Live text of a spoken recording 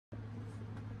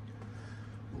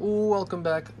Welcome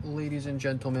back, ladies and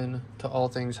gentlemen, to All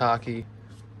Things Hockey.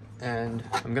 And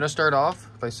I'm going to start off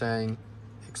by saying,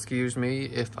 excuse me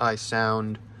if I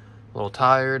sound a little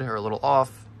tired or a little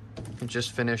off. I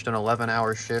just finished an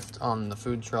 11-hour shift on the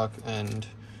food truck and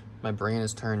my brain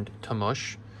has turned to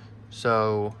mush.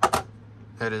 So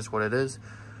it is what it is.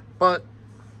 But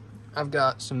I've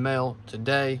got some mail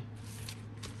today.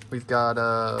 We've got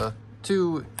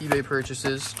two eBay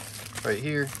purchases right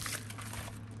here.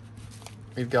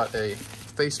 We've got a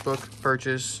Facebook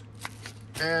purchase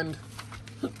and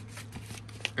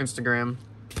Instagram.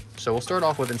 So we'll start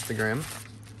off with Instagram.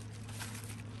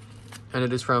 And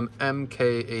it is from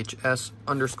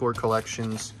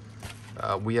MKHS_collections.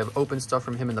 We have opened stuff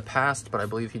from him in the past, but I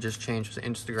believe he just changed his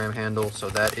Instagram handle, so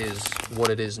that is what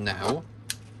it is now.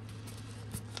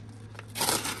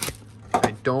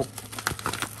 I don't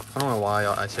know why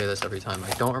I say this every time. I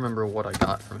don't remember what I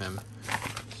got from him.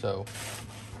 So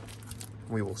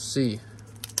we will see.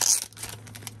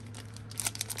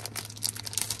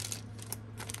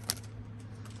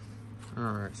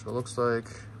 Alright, so it looks like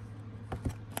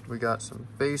we got some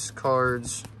base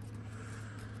cards.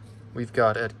 We've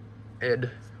got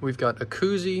we've got a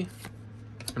koozie,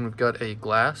 and we've got a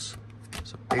glass.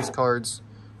 Some base cards.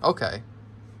 Okay.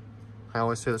 I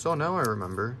always say this. Oh, now I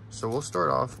remember. So we'll start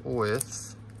off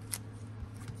with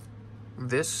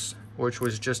this, which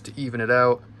was just to even it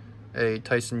out, a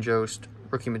Tyson Jost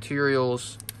Rookie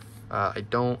Materials. I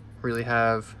don't really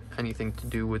have anything to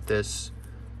do with this,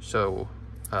 so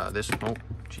this will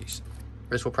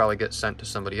probably get sent to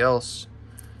somebody else.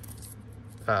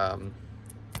 I've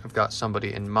got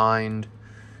somebody in mind.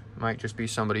 It might just be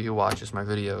somebody who watches my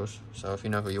videos, so if you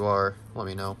know who you are, let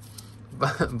me know.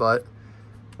 But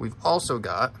we've also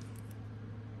got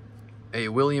a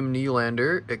William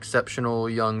Nylander Exceptional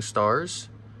Young Stars,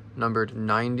 numbered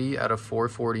 90 out of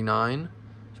 449,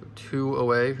 so 2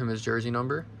 away from his jersey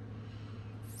number.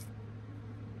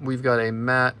 We've got a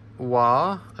Matt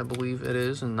Waugh, I believe it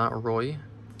is, and not Roy,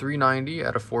 390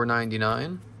 out of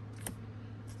 499.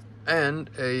 And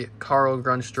a Carl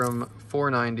Grundstrom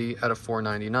 490 out of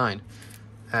 499.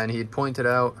 And he had pointed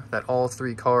out that all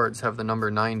three cards have the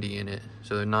number 90 in it.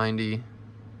 So they're 90,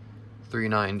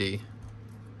 390,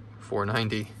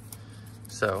 490.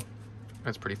 So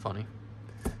that's pretty funny.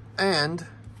 And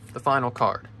the final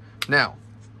card. Now,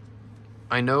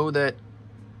 I know that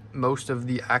most of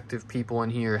the active people in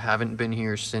here haven't been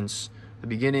here since the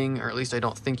beginning, or at least I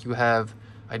don't think you have.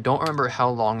 I don't remember how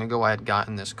long ago I had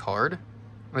gotten this card.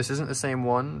 This isn't the same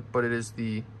one, but it's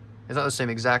not the same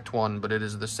exact one, but it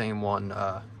is the same one,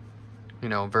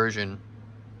 version.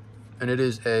 And it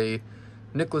is a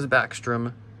Nicklas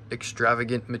Backstrom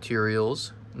Extravagant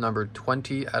Materials, numbered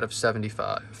 20 out of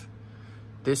 75.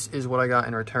 This is what I got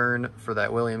in return for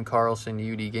that William Karlsson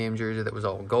UD game jersey that was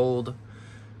all gold.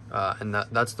 And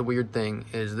that's the weird thing,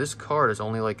 is this card is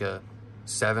only like a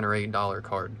 $7 or $8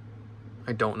 card.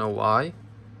 I don't know why.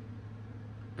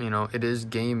 It is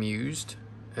game used.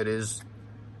 It is,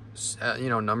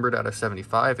 numbered out of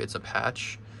 75. It's a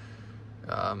patch.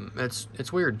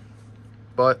 It's weird.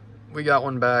 But we got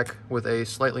one back with a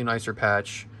slightly nicer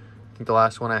patch. I think the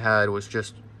last one I had was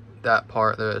just that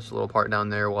part. This little part down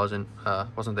there wasn't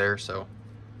there, so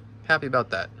happy about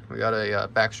that. We got a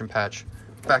Backstrom patch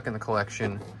back in the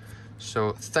collection.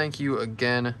 So thank you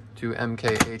again to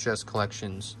MKHS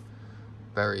Collections.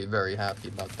 Very, very happy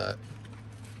about that.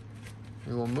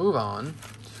 We will move on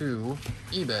to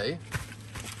eBay,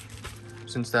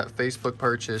 since that Facebook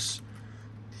purchase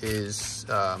is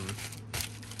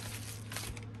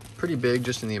pretty big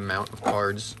just in the amount of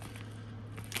cards.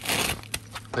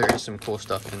 There is some cool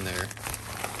stuff in there.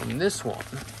 And this one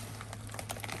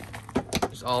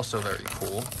is also very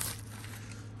cool.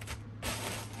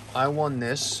 I won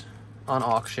this on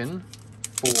auction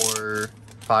for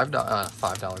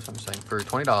 $5, I'm saying, for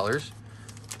 $20.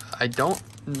 I don't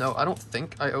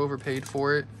think I overpaid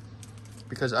for it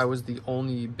because I was the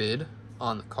only bid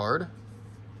on the card.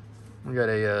 We got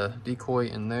a decoy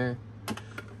in there,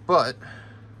 but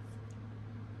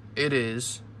it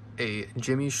is a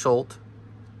Jimmy Schuldt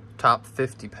top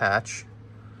 50 patch,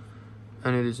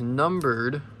 and it is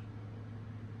numbered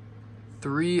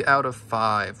 3 out of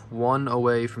 5, 1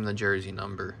 away from the jersey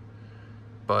number.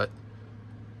 But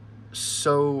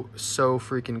so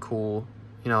freaking cool.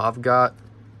 I've got,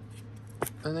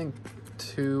 I think,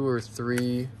 2 or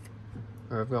 3,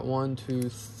 or I've got 1, 2,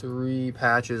 3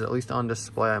 patches at least on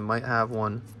display. I might have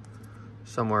one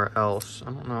somewhere else.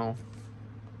 I don't know.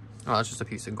 Oh, that's just a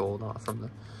piece of gold off from the,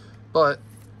 but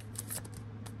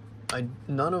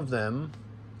none of them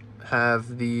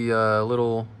have the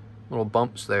little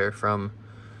bumps there from,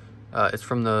 it's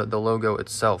from the logo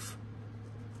itself.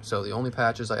 So the only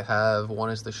patches I have, one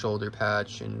is the shoulder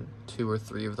patch and 2 or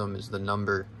 3 of them is the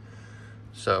number.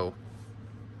 So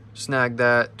snagged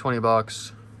that, 20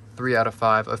 bucks, 3 out of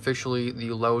 5. Officially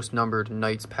the lowest numbered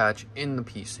Knights patch in the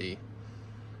PC.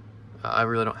 I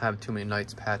really don't have too many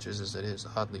Knights patches as it is,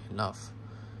 oddly enough.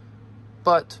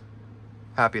 But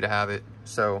happy to have it.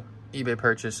 So eBay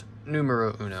purchase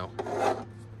numero uno.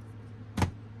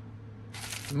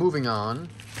 Moving on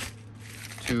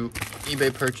to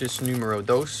eBay purchase numero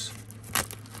dos.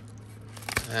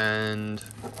 And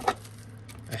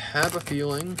I have a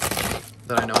feeling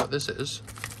that I know what this is.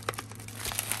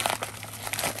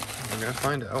 We're gonna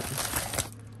find out.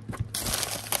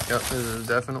 Yep, this is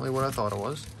definitely what I thought it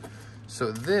was.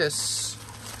 So this,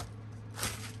 I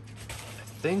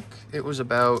think it was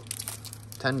about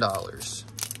 $10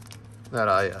 that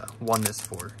I won this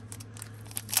for.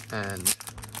 And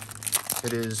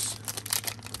it is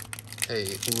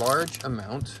a large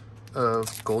amount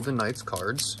of Golden Knights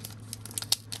cards.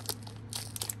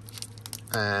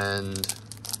 And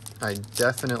I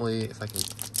definitely, if I can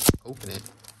open it,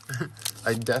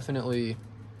 I definitely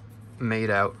made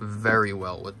out very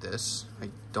well with this. I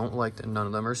don't like that none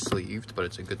of them are sleeved, but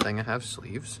it's a good thing I have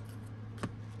sleeves.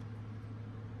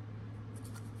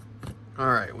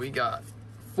 All right, we got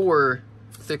 4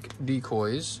 thick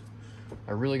decoys.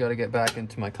 I really got to get back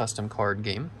into my custom card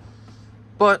game,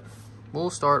 but we'll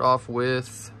start off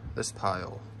with this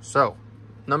pile. So,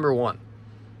 number 1,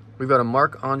 we've got a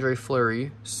Marc-Andre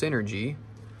Fleury Synergy.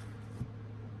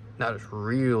 That is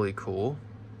really cool.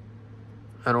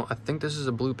 I think this is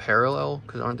a blue parallel,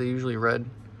 because aren't they usually red?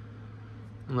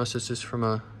 Unless this is from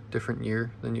a different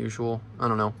year than usual. I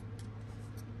don't know.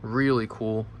 Really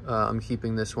cool. I'm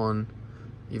keeping this one,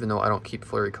 even though I don't keep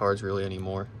Fleury cards really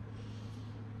anymore.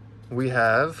 We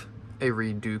have a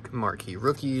Reed Duke Marquee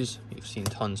Rookies. You've seen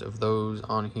tons of those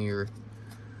on here.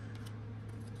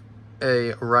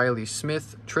 A Riley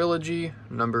Smith Trilogy,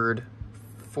 numbered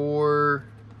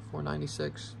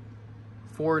 496.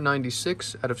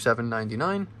 496 out of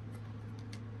 799.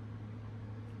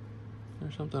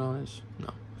 There's something on this? No.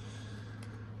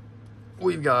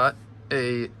 We've got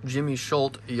a Jimmy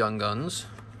Schuldt Young Guns.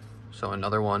 So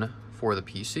another one for the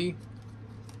PC.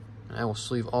 And I will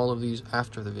sleeve all of these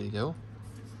after the video.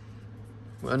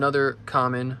 Another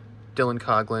common Dylan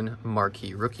Coghlan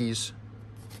Marquee Rookies.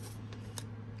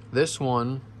 This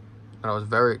one I was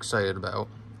very excited about.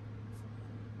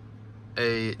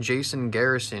 A Jason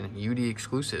Garrison UD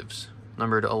Exclusives,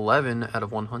 numbered 11 out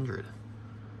of 100.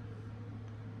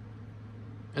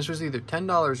 This was either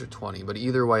 $10 or 20, but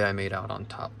either way I made out on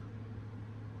top.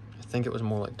 I think it was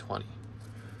more like 20.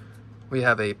 We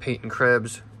have a Peyton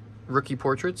Krebs Rookie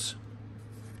Portraits,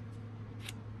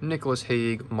 Nicholas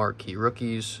Hague Marquee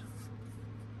Rookies,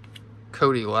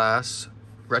 Cody Glass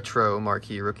Retro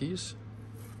Marquee Rookies,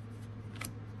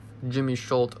 Jimmy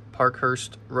Schuldt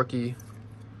Parkhurst Rookie,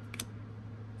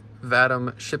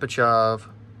 Vadim Shipachyov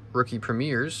Rookie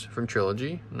Premieres from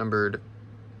Trilogy, numbered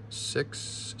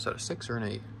 6, is that a 6 or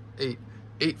an 8?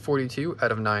 842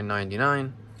 out of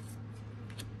 999.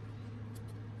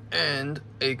 And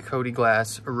a Cody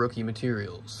Glass Rookie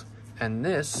Materials. And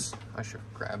this, I should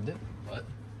have grabbed it, but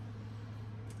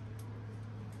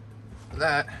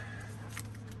that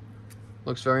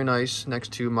looks very nice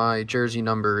next to my jersey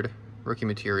numbered Rookie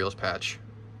Materials patch.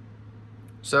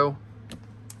 So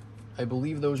I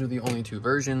believe those are the only 2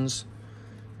 versions,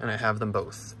 and I have them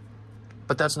both.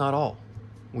 But that's not all.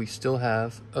 We still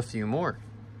have a few more.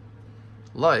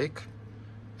 Like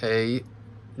a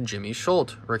Jimmy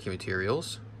Schuldt Rookie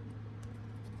Materials,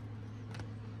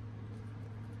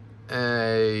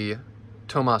 a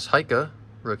Tomas Hyka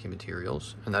Rookie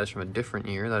Materials, and that is from a different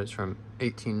year. That is from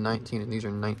 1819, and these are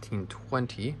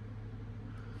 1920.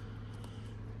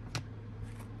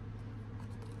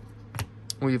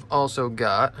 We've also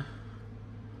got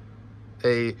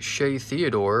a Shea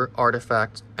Theodore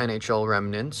Artifact NHL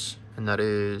Remnants, and that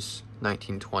is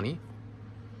 1920.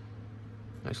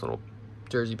 Nice little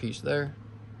jersey piece there.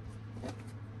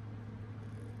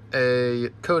 A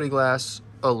Cody Glass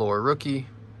Allure Rookie.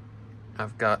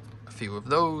 I've got a few of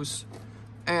those.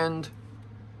 And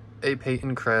a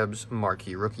Peyton Krebs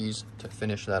Marquee Rookies to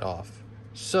finish that off.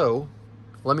 So,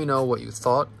 let me know what you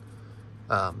thought.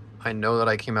 I know that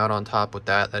I came out on top with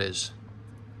that. That is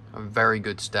a very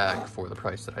good stack for the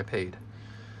price that I paid.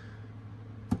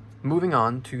 Moving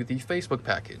on to the Facebook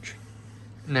package.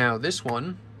 Now, this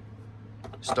one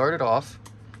started off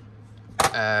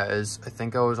as, I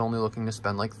think I was only looking to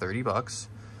spend like 30 bucks.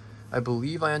 I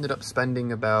believe I ended up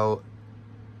spending about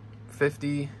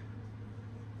 50,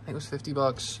 I think it was 50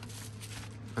 bucks.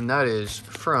 And that is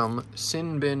from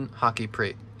Sin Bin Hockey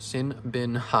Sin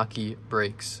Bin Hockey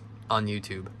Breaks on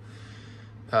YouTube.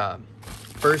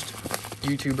 First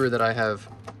YouTuber that I have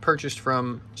purchased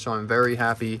from, so I'm very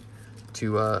happy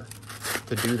to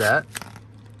do that.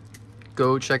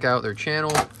 Go check out their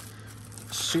channel.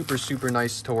 Super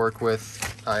nice to work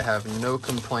with. I have no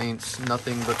complaints,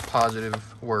 nothing but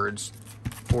positive words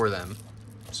for them.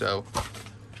 So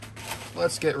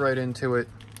let's get right into it.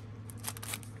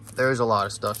 There's a lot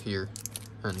of stuff here,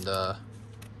 and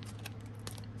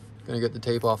gonna get the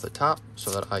tape off the top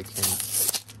so that I can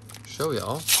show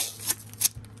y'all.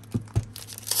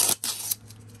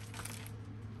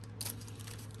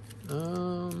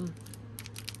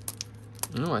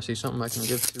 I see something I can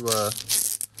give to a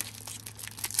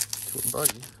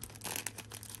buddy.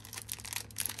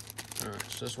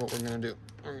 Alright, so this is what we're gonna do.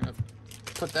 We're gonna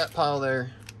put that pile there.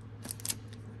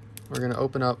 We're gonna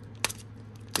open up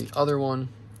the other one.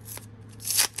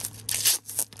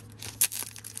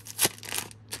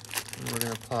 And we're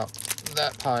gonna pop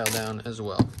that pile down as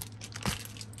well.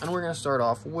 And we're gonna start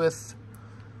off with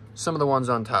some of the ones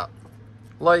on top.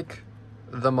 Like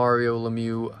the Mario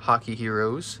Lemieux Hockey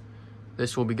Heroes.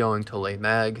 This will be going to Le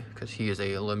Mag because he is a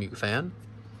Lemieux fan.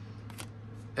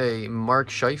 A Mark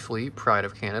Scheifele, Pride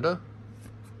of Canada.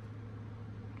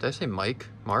 Did I say Mike?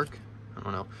 Mark? I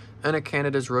don't know. And a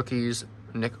Canada's Rookies,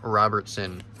 Nick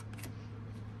Robertson.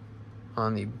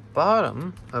 On the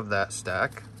bottom of that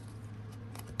stack,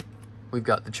 we've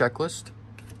got the checklist.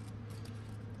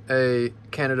 A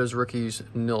Canada's Rookies,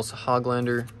 Nils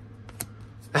Hoglander.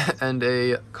 And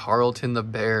a Carlton the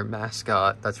Bear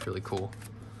mascot. That's really cool.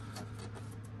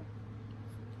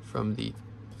 From the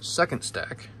second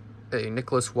stack, a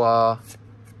Nicholas Waugh,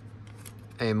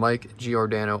 a Mike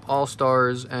Giordano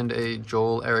All-Stars, and a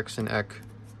Joel Eriksson Ek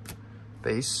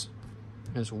base,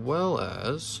 as well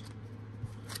as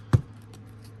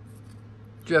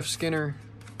Jeff Skinner,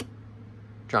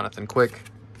 Jonathan Quick,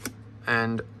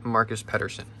 and Marcus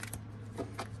Pettersson.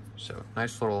 So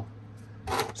nice little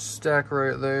stack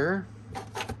right there.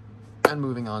 And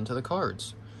moving on to the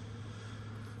cards.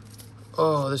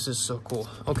 Oh, this is so cool.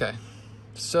 Okay,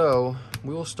 so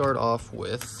we will start off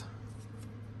with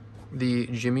the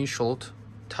Jimmy Schuldt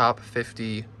Top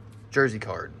 50 jersey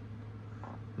card.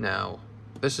 Now,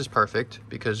 this is perfect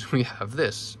because we have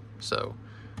this. So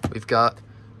we've got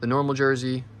the normal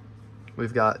jersey,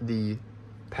 we've got the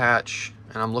patch,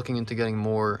 and I'm looking into getting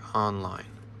more online.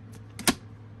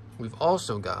 We've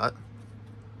also got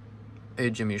a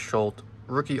Jimmy Schuldt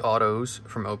Rookie Autos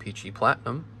from OPG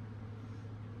Platinum.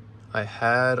 I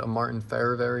had a Martin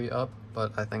Ferraveri up,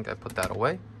 but I think I put that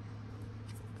away.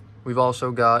 We've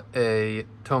also got a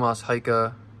Tomas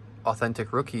Heika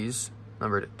Authentic Rookies,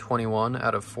 numbered 21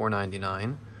 out of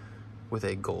 499, with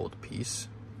a gold piece.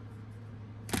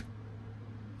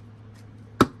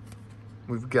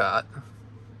 We've got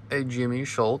a Jimmy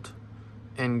Schuldt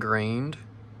Ingrained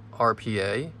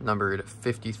RPA, numbered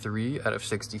 53 out of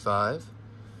 65.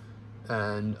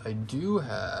 And I do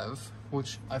have,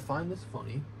 which I find this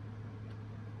funny,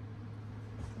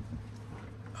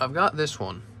 I've got this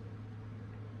one,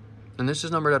 and this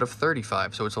is numbered out of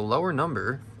 35, so it's a lower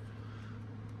number,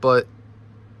 but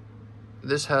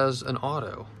this has an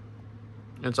auto.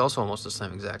 It's also almost the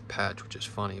same exact patch, which is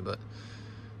funny, but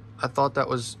I thought that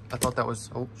was,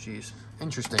 oh geez,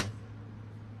 interesting.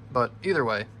 But either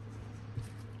way,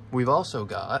 we've also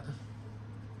got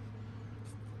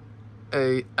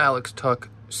a Alex Tuck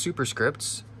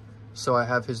Superscripts, so I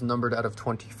have his numbered out of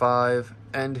 25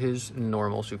 and his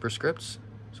normal Superscripts.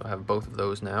 So I have both of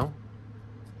those now.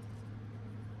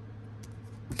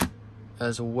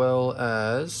 As well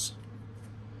as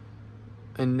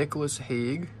a Nicholas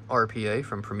Hague RPA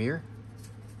from Premier,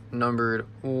 numbered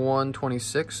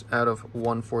 126 out of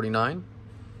 149.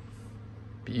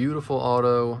 Beautiful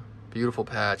auto, beautiful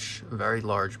patch, very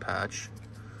large patch.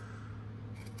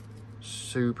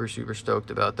 Super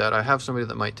stoked about that. I have somebody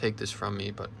that might take this from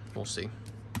me, but we'll see.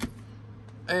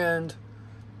 And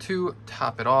to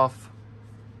top it off,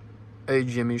 a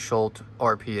Jimmy Schuldt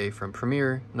RPA from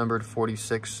Premier, numbered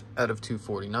 46 out of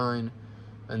 249.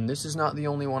 And this is not the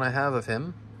only one I have of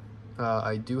him.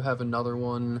 I do have another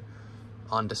one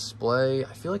on display.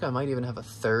 I feel like I might even have a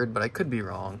third, but I could be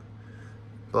wrong.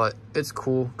 But it's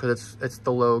cool because it's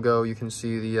the logo. You can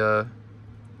see the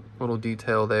little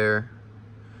detail there,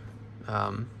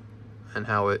 and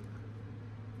how it,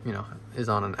 you know, is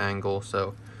on an angle.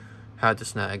 So had to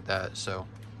snag that. So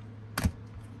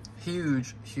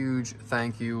huge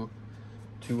thank you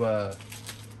to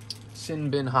Sin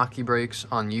Bin Hockey Breaks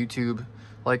on YouTube.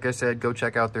 Like I said, go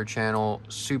check out their channel.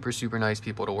 Super nice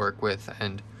people to work with,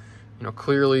 and you know,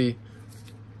 clearly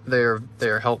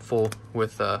they're helpful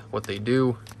with what they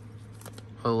do.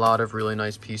 a lot of really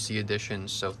nice PC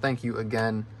editions. So thank you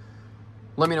again.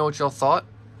 Let me know what y'all thought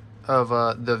of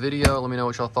the video. Let me know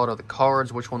what y'all thought of the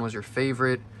cards. Which one was your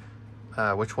favorite?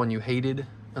 Which one you hated?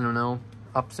 I don't know.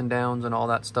 Ups and downs and all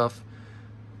that stuff.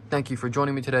 Thank you for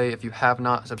joining me today. If you have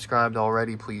not subscribed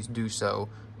already, please do so.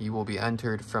 You will be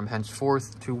entered from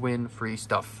henceforth to win free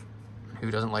stuff.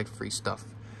 Who doesn't like free stuff?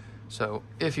 So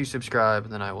if you subscribe,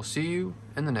 then I will see you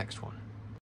in the next one.